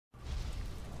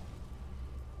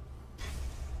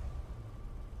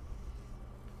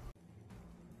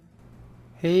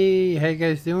Hey, how you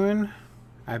guys doing?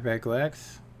 I'm back,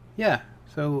 Lex. Yeah,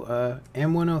 so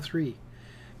M103.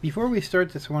 Before we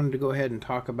start this, I wanted to go ahead and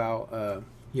talk about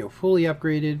fully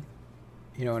upgraded,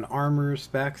 an armor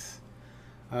specs.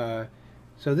 So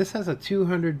this has a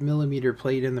 200 millimeter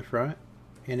plate in the front,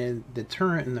 and then the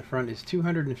turret in the front is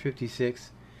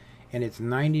 256, and it's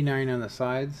 99 on the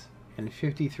sides and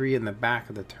 53 in the back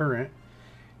of the turret.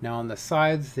 Now on the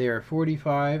sides they are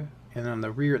 45, and on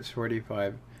the rear it's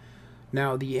 45.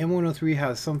 Now the M103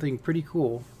 has something pretty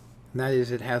cool, and that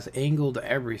is it has angled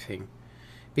everything.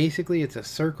 Basically it's a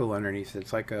circle underneath.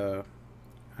 It's like a,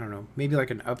 I don't know, maybe like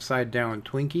an upside down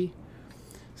Twinkie.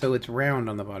 So it's round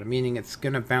on the bottom, meaning it's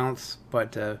going to bounce,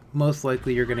 but most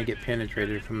likely you're going to get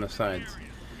penetrated from the sides.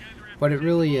 But it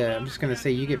really, I'm just going to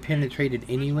say you get penetrated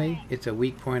anyway. It's a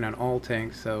weak point on all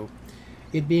tanks, so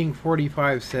it being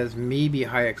 45 says maybe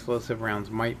high explosive rounds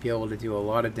might be able to do a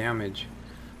lot of damage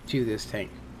to this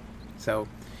tank. So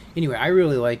anyway, I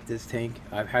really like this tank.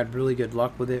 I've had really good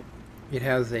luck with it. It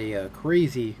has a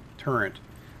crazy turret.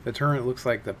 The turret looks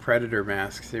like the Predator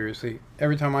mask, seriously.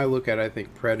 Every time I look at it, I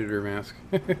think Predator mask.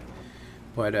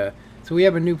 But, so we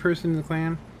have a new person in the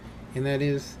clan, and that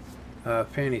is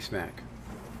Fanny Smack.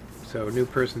 So, new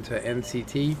person to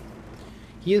NCT.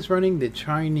 He is running the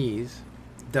Chinese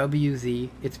WZ.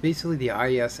 It's basically the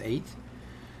IS-8.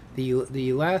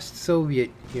 The last Soviet,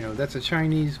 that's a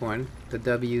Chinese one, the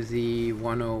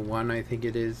WZ-101, I think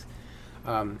it is.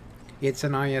 It's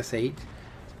an IS-8,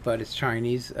 but it's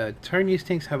Chinese. Chinese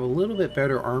tanks have a little bit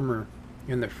better armor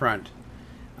in the front.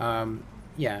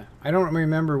 Yeah, I don't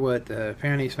remember what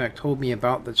Fanny Smack told me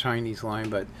about the Chinese line,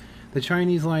 but the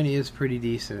Chinese line is pretty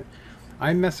decent.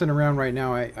 I'm messing around right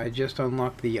now. I just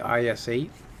unlocked the IS-8,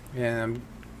 and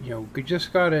we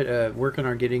just got it working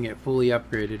on getting it fully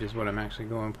upgraded is what I'm actually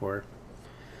going for.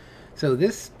 So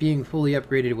this being fully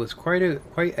upgraded was quite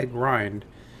a grind,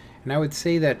 and I would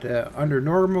say that under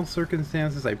normal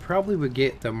circumstances I probably would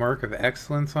get the Mark of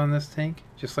Excellence on this tank,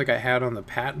 just like I had on the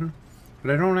Patton,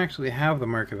 but I don't actually have the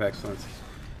Mark of Excellence.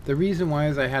 The reason why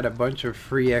is I had a bunch of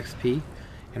free XP,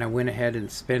 and I went ahead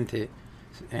and spent it,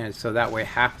 and so that way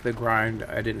half the grind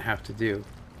I didn't have to do.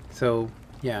 So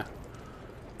yeah.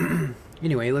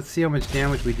 Anyway, let's see how much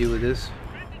damage we do with this.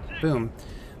 Boom.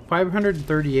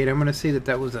 538. I'm going to say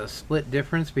that was a split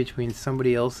difference between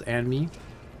somebody else and me.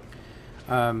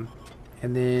 And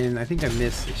then I think I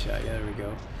missed the shot. Yeah, there we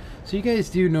go. So you guys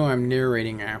do know I'm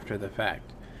narrating after the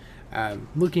fact.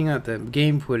 Looking at the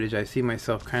game footage, I see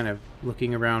myself kind of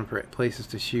looking around for places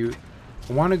to shoot.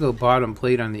 I want to go bottom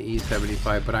plate on the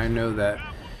E75, but I know that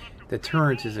the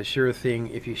turret is a sure thing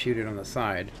if you shoot it on the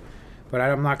side. But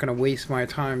I'm not going to waste my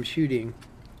time shooting,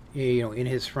 in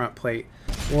his front plate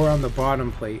or on the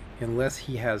bottom plate unless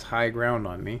he has high ground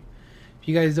on me. If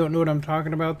you guys don't know what I'm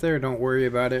talking about there, don't worry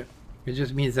about it. It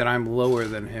just means that I'm lower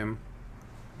than him.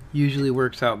 Usually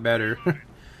works out better.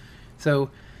 So,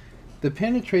 the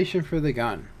penetration for the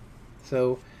gun.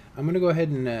 So, I'm going to go ahead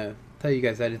and tell you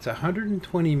guys that it's a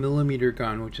 120 millimeter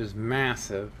gun, which is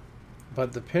massive.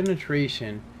 But the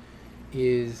penetration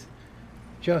is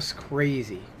just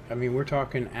crazy. I mean, we're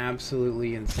talking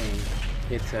absolutely insane.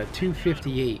 It's a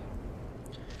 258.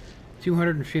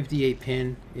 258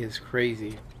 pin is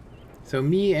crazy. So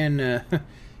me and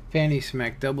Fanny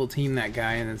Smack double teamed that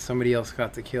guy, and then somebody else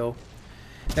got the kill.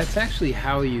 That's actually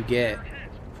how you get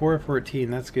 414.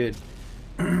 That's good.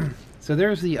 So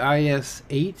there's the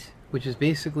IS-8, which is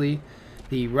basically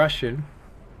the Russian,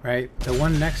 right? The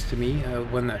one next to me,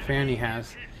 one that Fanny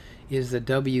has, is the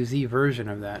WZ version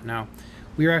of that. Now,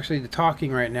 we're actually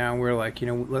talking right now, and we're like,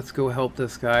 let's go help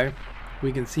this guy.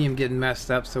 We can see him getting messed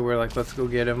up, so we're like, let's go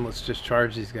get him. Let's just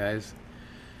charge these guys.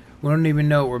 We don't even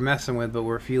know what we're messing with, but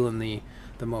we're feeling the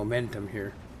momentum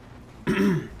here.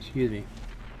 Excuse me.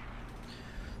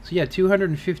 So yeah,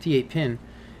 258 pin.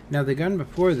 Now the gun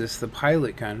before this, the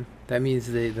pilot gun, that means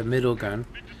the middle gun,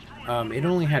 it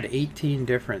only had 18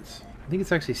 difference. I think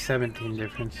it's actually 17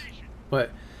 difference.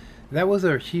 But that was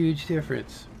a huge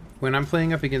difference. When I'm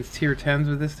playing up against tier 10s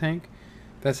with this tank,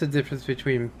 that's the difference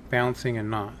between bouncing and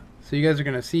not. So you guys are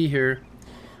going to see here,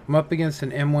 I'm up against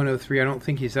an M103. I don't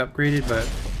think he's upgraded, but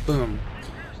boom.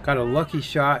 Got a lucky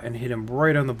shot and hit him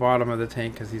right on the bottom of the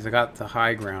tank because he's got the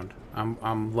high ground.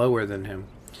 I'm lower than him,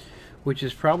 which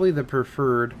is probably the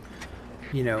preferred,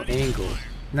 angle.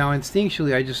 Now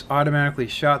instinctually, I just automatically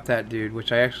shot that dude,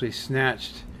 which I actually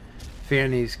snatched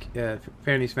Fanny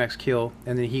Smack's kill,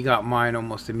 and then he got mine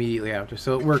almost immediately after.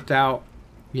 So it worked out,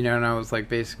 and I was like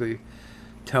basically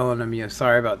telling him,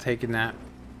 sorry about taking that.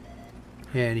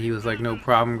 And he was like, no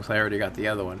problem, because I already got the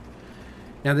other one.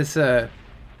 Now this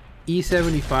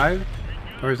E75,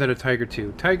 or is that a Tiger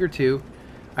 2? Tiger 2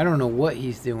 I don't know what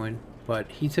he's doing, but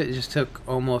he just took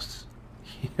almost,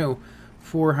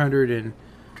 400 and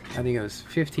I think it was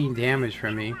 15 damage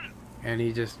from me, and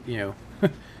he just,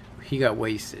 he got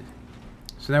wasted.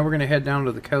 So now we're gonna head down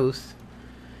to the coast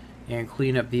and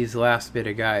clean up these last bit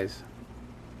of guys.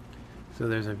 So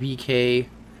there's a VK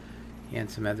and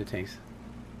some other tanks.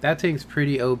 That tank's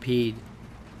pretty OP'd.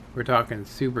 We're talking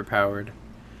super powered,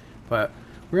 but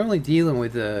we're only dealing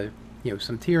with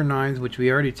some tier 9s, which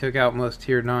we already took out most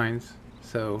tier 9s.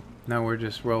 So now we're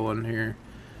just rolling here.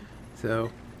 So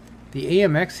the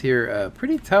AMX here,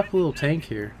 pretty tough little tank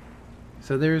here.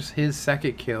 So there's his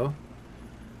second kill.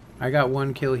 I got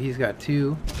 1 kill, he's got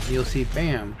 2. You'll see,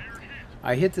 bam,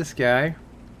 I hit this guy.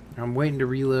 I'm waiting to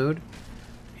reload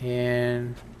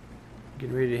and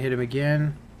getting ready to hit him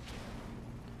again,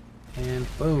 and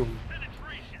boom,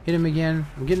 hit him again.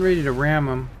 I'm getting ready to ram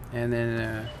him, and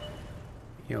then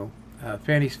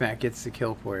Fanny Smack gets the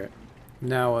kill for it.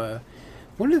 Now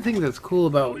one of the things that's cool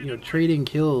about trading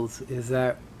kills is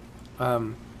that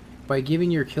by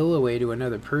giving your kill away to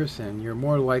another person, you're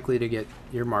more likely to get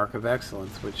your mark of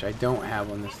excellence, which I don't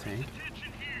have on this tank.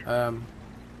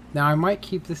 Now I might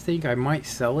keep this tank, I might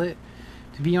sell it.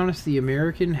 To be honest, the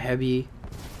American Heavy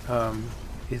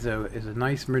is a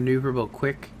nice maneuverable,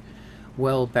 quick,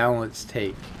 well-balanced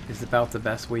tank. Is about the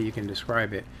best way you can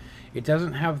describe it. It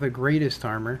doesn't have the greatest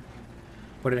armor,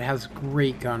 but it has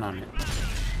great gun on it.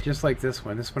 Just like this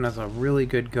one. This one has a really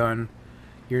good gun.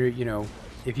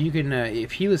 If you can,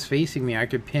 if he was facing me, I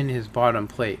could pin his bottom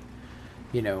plate.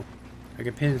 I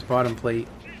could pin his bottom plate.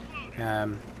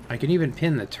 I can even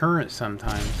pin the turret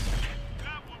sometimes.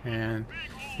 And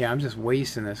yeah, I'm just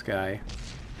wasting this guy.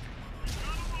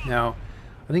 Now,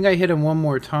 I think I hit him one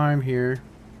more time here.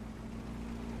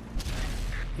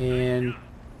 And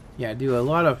yeah, do a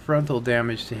lot of frontal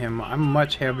damage to him. I'm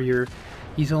much heavier.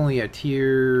 He's only a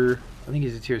tier, I think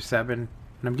he's a tier 7. And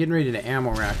I'm getting ready to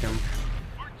ammo rack him.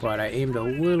 But I aimed a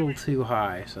little too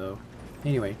high, so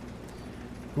anyway.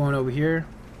 Going over here.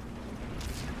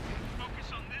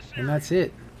 And that's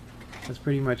it. That's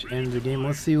pretty much ends the game.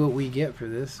 Let's see what we get for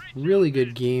this. Really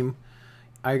good game.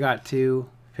 I got 2.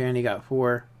 Fanny got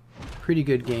 4. Pretty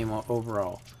good game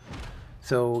overall.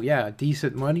 So yeah,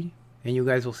 decent money. And you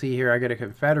guys will see here I got a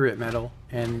Confederate medal.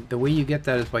 And the way you get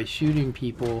that is by shooting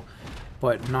people,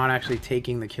 but not actually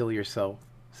taking the kill yourself.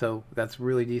 So that's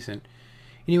really decent.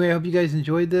 Anyway, I hope you guys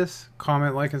enjoyed this.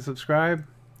 Comment, like, and subscribe.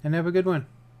 And have a good one.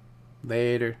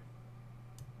 Later.